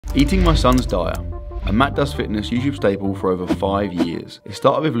Eating my son's diet. A Mattdoesfitness YouTube staple for over 5 years. It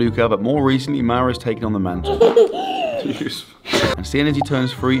started with Luca, but more recently Mara has taken on the mantle. And seeing as he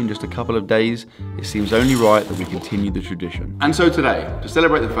turns 3 in just a couple of days, it seems only right that we continue the tradition. And so today, to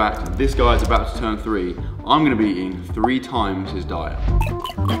celebrate the fact that this guy is about to turn 3, I'm going to be eating 3 times his diet.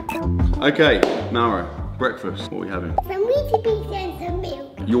 Okay, Mara, breakfast, what are we having? Some Weetabix and some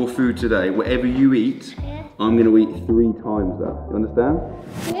milk. Your food today, whatever you eat, I'm going to eat 3 times that. You understand?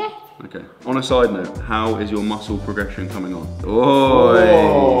 Yeah. Okay. On a side note, how is your muscle progression coming on?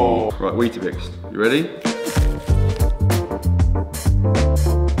 Oh! Right, Weetabix, you ready?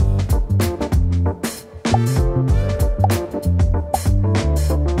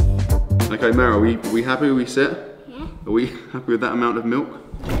 Okay, Mara, are we happy? Are we set? Yeah. Are we happy with that amount of milk?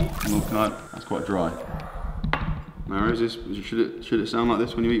 Milk card. That's quite dry. Mara, should it sound like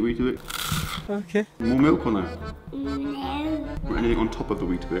this when you eat Weetabix? Okay. More milk or no? No. Or anything on top of the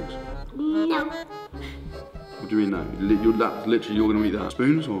Weetabix? No. What do you mean no? Literally you're going to eat that?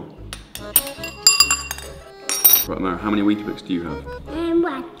 Spoons or? Right, Mara, how many Weetabix do you have? 1.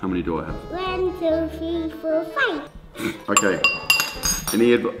 How many do I have? 1, 2, 3, 4, 5. Okay.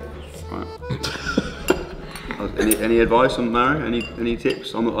 Any advice? Right. Any advice on Mara? Any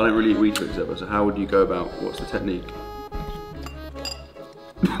tips? I don't really eat Weetabix ever, so how would you go about? What's the technique?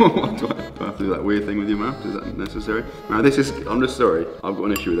 Do I have to do that weird thing with your mouth? Is that necessary? Now I'm just sorry, I've got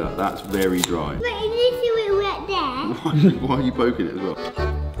an issue with that. That's very dry. But is this it right there? Why are you poking it as well?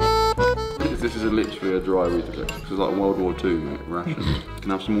 This is literally a dry Weetabix. This is like World War II, mate, ration.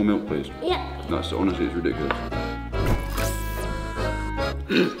 Can I have some more milk, please? Yeah. That's honestly, it's ridiculous.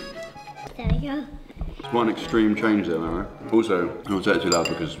 There we go. It's quite an extreme change there, Mara. Also, I don't say it too loud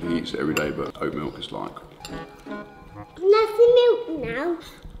because he eats it every day, but oat milk is like... Nothing milk now.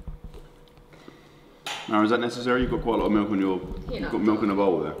 Mara, is that necessary? You've got quite a lot of milk in your... You've got milk in a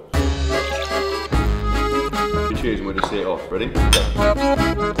bowl there. Cheers, and we'll just see it off. Ready?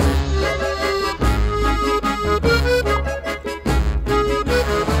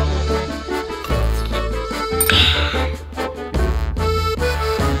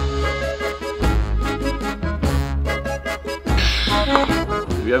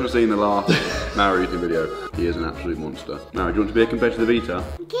 If you haven't seen the last Mara eating video, he is an absolute monster. Mara, do you want to be a competitive eater?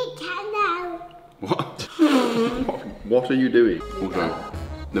 Kit Kat now. What? What are you doing? Also,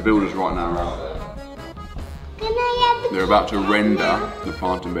 the builders right now are out. Can I have a They're about to Kit Kat render now? the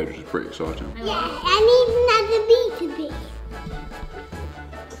planting bed, which is pretty exciting. Yeah, I need another Weetabix.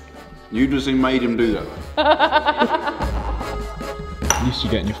 You just made him do that. At least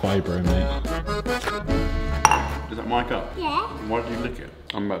you're getting your fibre in, mate. Is that my cup? Yeah. Why did you lick it?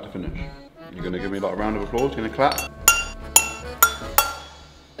 I'm about to finish. You're going to give me like a round of applause? You're going to clap?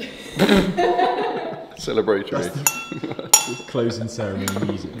 Celebratory. Closing ceremony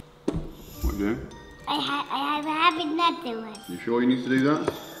music. What are you doing? I have another one. You sure you need to do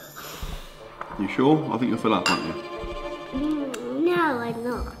that? You sure? I think you'll fill up, aren't you? No, I'm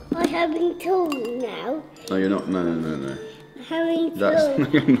not. I'm having 2 now. No, you're not. No. I'm having 2.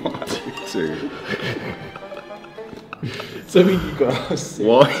 You're not having 2. So you got us.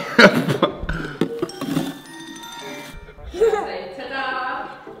 Why?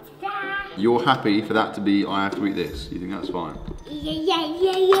 You're happy for that to be, I have to eat this. You think that's fine? Yeah.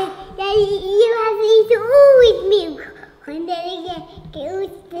 You have to eat all with milk. And then get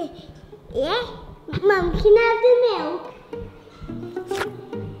with the... Yeah? Mum, can I have the milk?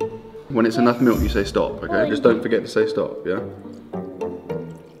 When it's enough milk, you say stop, okay? Just don't forget to say stop, yeah?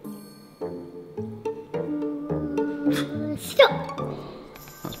 Stop.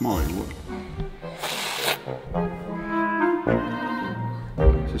 That's mine. What?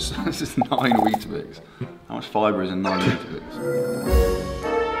 This is 9 Weetabix. How much fibre is in 9 Weetabix?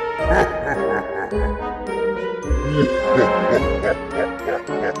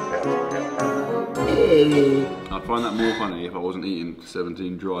 I'd find that more funny if I wasn't eating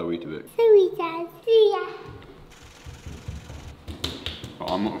 17 dry Weetabix. Sorry, Dad. See ya. But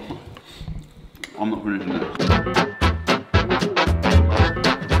I'm not finishing this.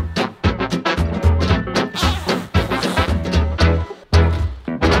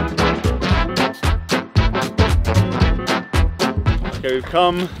 Okay, we've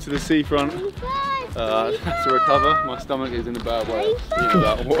come to the seafront to recover. My stomach is in a bad way.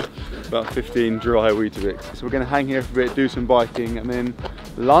 About 15 dry Weetabix. So we're going to hang here for a bit, do some biking, and then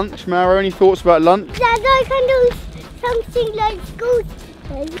lunch. Mara, any thoughts about lunch? Dad, I can do something like school.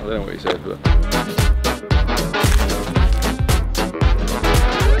 I don't know what you said, but...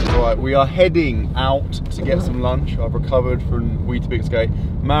 Right, we are heading out to get some lunch. I've recovered from Weetabix Gate.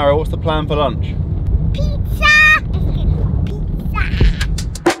 Mara, what's the plan for lunch? Pizza! Let's get some pizza.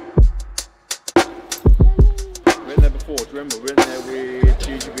 remember we went there with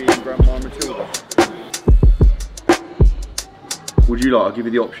GGB and Grandma Matilda. Would you like? I'll give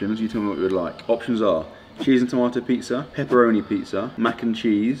you the options. You tell me what you would like. Options are cheese and tomato pizza, pepperoni pizza, mac and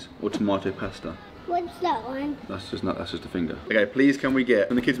cheese, or tomato pasta. What's that one? That's just a finger. Okay, please can we get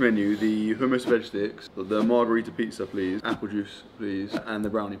on the kids menu the hummus veg sticks, the margarita pizza please, apple juice please, and the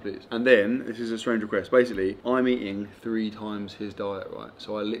brownie please. And then, this is a strange request, basically I'm eating 3 times his diet, right?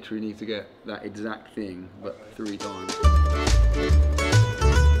 So I literally need to get that exact thing, but 3 times.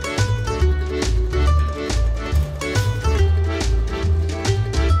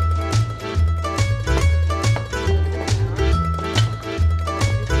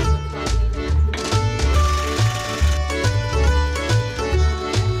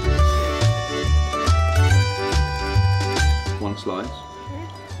 Slice.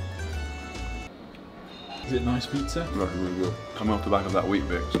 Is it nice pizza? Really good. Coming off the back of that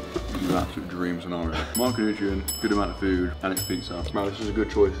Weet-Bix, this is an absolute dream scenario. Micronutrient, good amount of food, and it's pizza. Wow, this is a good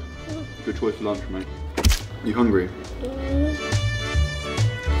choice. Good choice for lunch, mate. You hungry?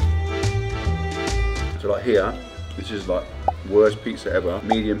 So like here, this is like worst pizza ever,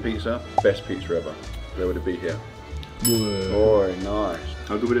 medium pizza, best pizza ever. Where would it be here? Whoa. Oh, nice.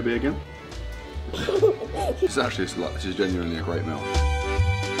 How good would it be again? This is genuinely a great meal.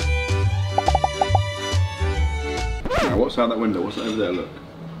 Now, what's out that window? What's that over there? Look.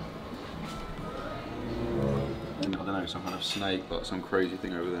 I don't know, some kind of snake, like some crazy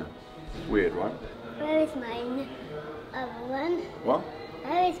thing over there. Weird, right? Where is mine? Other one? What?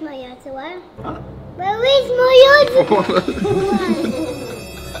 Where is my other one? Huh? Where is my other one?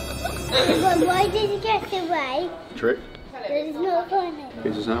 But why did you get away? Trick? It's not funny.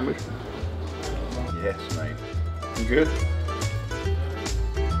 Pizza sandwich? Yes, mate. You good?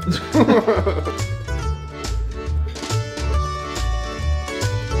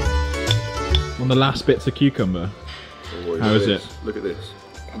 On the last bits of cucumber. Oh, how is it? Look at this.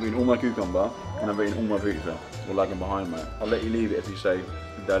 I'm eating all my cucumber and I'm eating all my pizza. We're lagging behind, mate. I'll let you leave it if you say,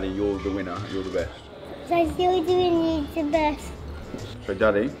 Daddy, you're the winner, you're the best. So I still doing the best. So,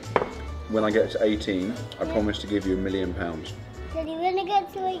 Daddy, when I get to 18, I promise to give you £1 million. Daddy, when I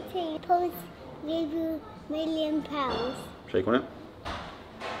get to 18, I promise to give you £1 million. Shake on it.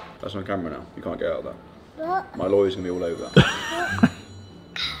 That's on camera now. You can't get out of that. What? My lawyer's gonna be all over that.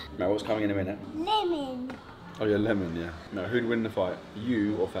 Now, what's coming in a minute? Lemon. Oh, yeah, lemon, yeah. Now, who'd win the fight?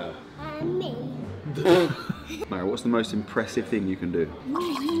 You or Fab? Me. Mara, what's the most impressive thing you can do?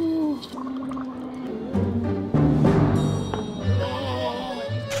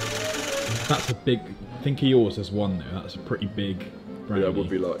 That's a big, think of yours as one though, that's a pretty big brownie. Yeah, that would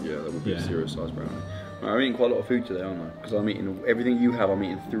be like, yeah, that would be a Yeah. serious size brownie. I'm eating quite a lot of food today, aren't I? Because I'm eating everything you have, I'm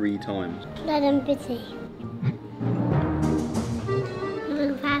eating 3 times. Dad, I'm busy.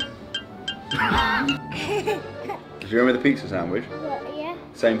 Do you remember the pizza sandwich? What, yeah?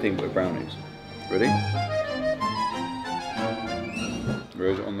 Same thing but with brownies. Ready? Where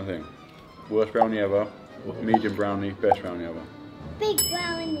is it on the thing? Worst brownie ever, medium brownie, best brownie ever. Big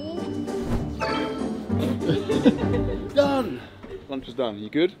brownie. Done! Lunch is done. You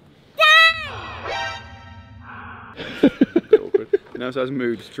good? Awkward. Now so has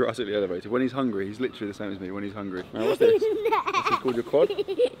moved drastically elevated. When he's hungry, he's literally the same as me when he's hungry. Now what's this? This is called your quad?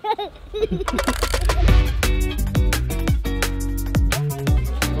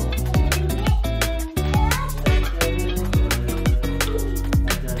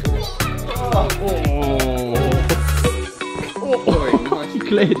 Oh, nice. You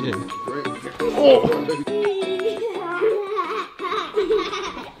cleared it.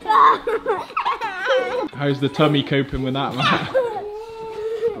 How's the tummy coping with that, Matt?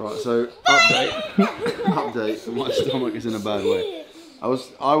 Right, so update. My stomach is in a bad way. I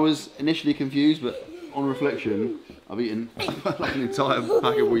was initially confused, but on reflection, I've eaten like an entire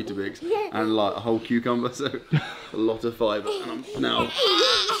pack of Weetabix and like a whole cucumber, so a lot of fibre, and I'm now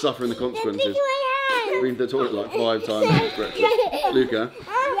suffering the consequences. I've been to the toilet like 5 times since breakfast. Luca,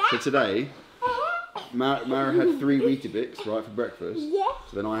 so today, Mara had 3 Weetabix, right, for breakfast. Yeah.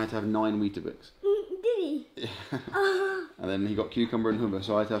 So then I had to have 9 Weetabix. Did he? Yeah. And then he got cucumber and hummus,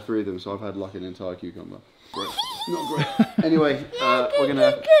 so I had to have 3 of them, so I've had like an entire cucumber. Great. Not great. Anyway, we're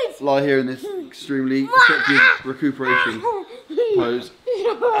gonna lie here in this extremely effective recuperation pose,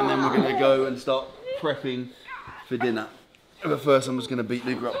 and then we're gonna go and start prepping for dinner. But first I'm just gonna beat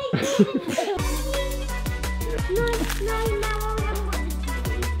Luca up.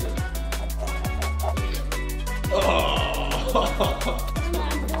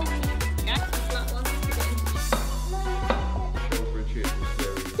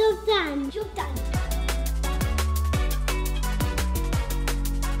 Job done.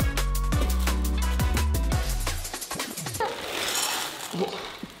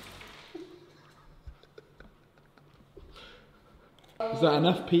 Is that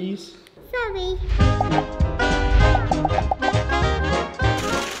enough peas? Sorry.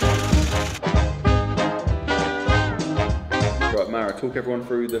 Right, Mara, talk everyone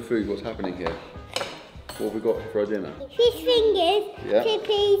through the food. What's happening here? What have we got for our dinner? Fish fingers, Yeah.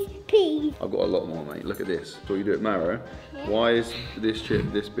 chippies, peas. I've got a lot more, mate. Look at this. So you do it, Mara. Yeah. Why is this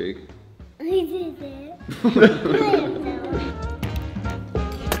chip this big? I did it.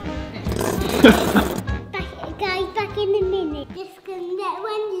 Guys, back in a minute. Just gonna let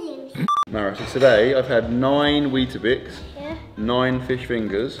one loose. Mara, so today I've had 9 Weetabix, Yeah, 9 fish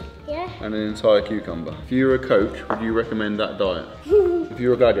fingers, yeah. and an entire cucumber. If you were a coach, would you recommend that diet? If you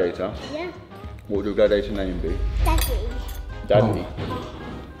were a gladiator, Yeah. what would your gladiator name be? Daddy. Daddy.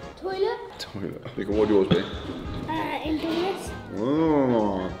 Toilet. Toilet. Nico, what would yours be? Indominus.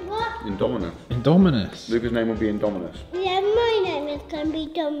 Oh, What? Indominus. Indominus. Lucas' name would be Indominus. Yeah, my name is gonna be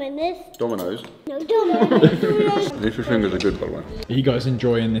Dominus. Dominoes. No, Dominus. These fish fingers are good, by the way. Are you guys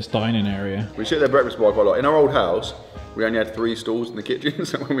enjoying this dining area? We sit at their breakfast bar quite a lot. In our old house, we only had 3 stools in the kitchen,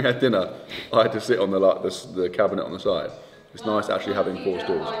 so when we had dinner, I had to sit on the cabinet on the side. It's nice actually having 4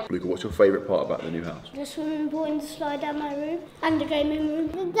 stools. Luca, what's your favourite part about the new house? The swimming pool and the slide down my room. And the gaming room.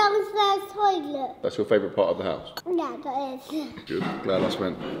 The downstairs toilet. That's your favourite part of the house? Yeah, that is. Good. Glad I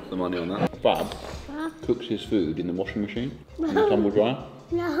spent the money on that. Fab cooks his food in the washing machine, in the tumble dryer.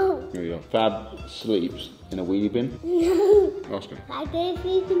 No. There you go. Fab sleeps in a wheelie bin. No. Ask him. I go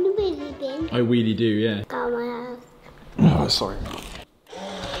sleep in the wheelie bin. I really do, yeah. Go on my house. Oh, sorry.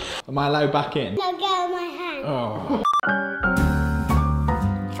 Am I allowed back in? No, go on my hand. Oh.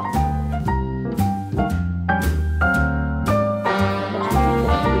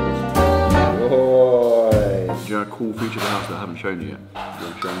 Boy. Do you know a cool feature of the house that I haven't shown you yet? Do you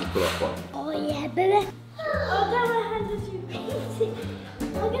want to show them the pull-up bar? Oh yeah, baby. Oh, now my hands are too busy.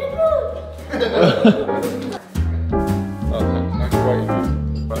 I'm gonna move. Oh, thanks for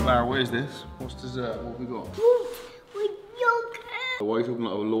waiting. Right, Lara, what is this? What's dessert? What have we got? With yogurt. Why are you talking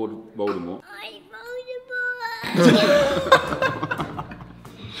like a Lord Voldemort? I'm Voldemort.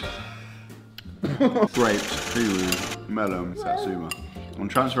 Grapes, kiwi, melon, satsuma. I'm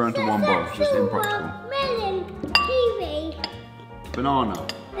transferring to one bowl, just impractical. Melon, kiwi, Banana,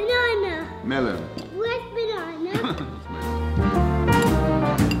 banana. melon. Where's banana?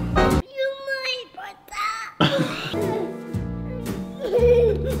 You might put that.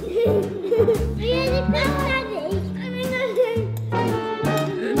 Really bad, Daddy.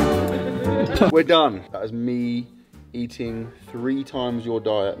 We're done. That is me eating 3 times your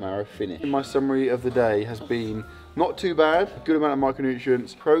diet, Mara. Finished. My summary of the day has been not too bad. Good amount of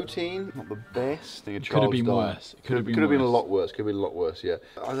micronutrients. Protein, not the best. Could have been worse. Could have been a lot worse. Could have been a lot worse, yeah.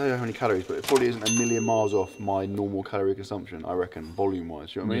 I don't know how many calories, but it probably isn't a million miles off my normal calorie consumption, I reckon,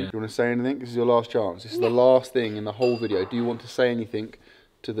 volume-wise. You know what I mean? Yeah. Do you want to say anything? This is your last chance. This is the last thing in the whole video. Do you want to say anything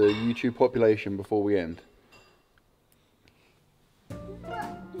to the YouTube population before we end?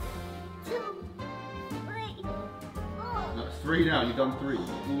 That's 3 down. You've done 3. All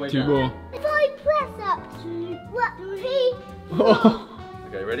the way 2 down. more. If I press up to what 3?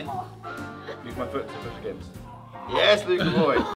 Okay, ready? Use my foot to push against. Yes, Luca boy.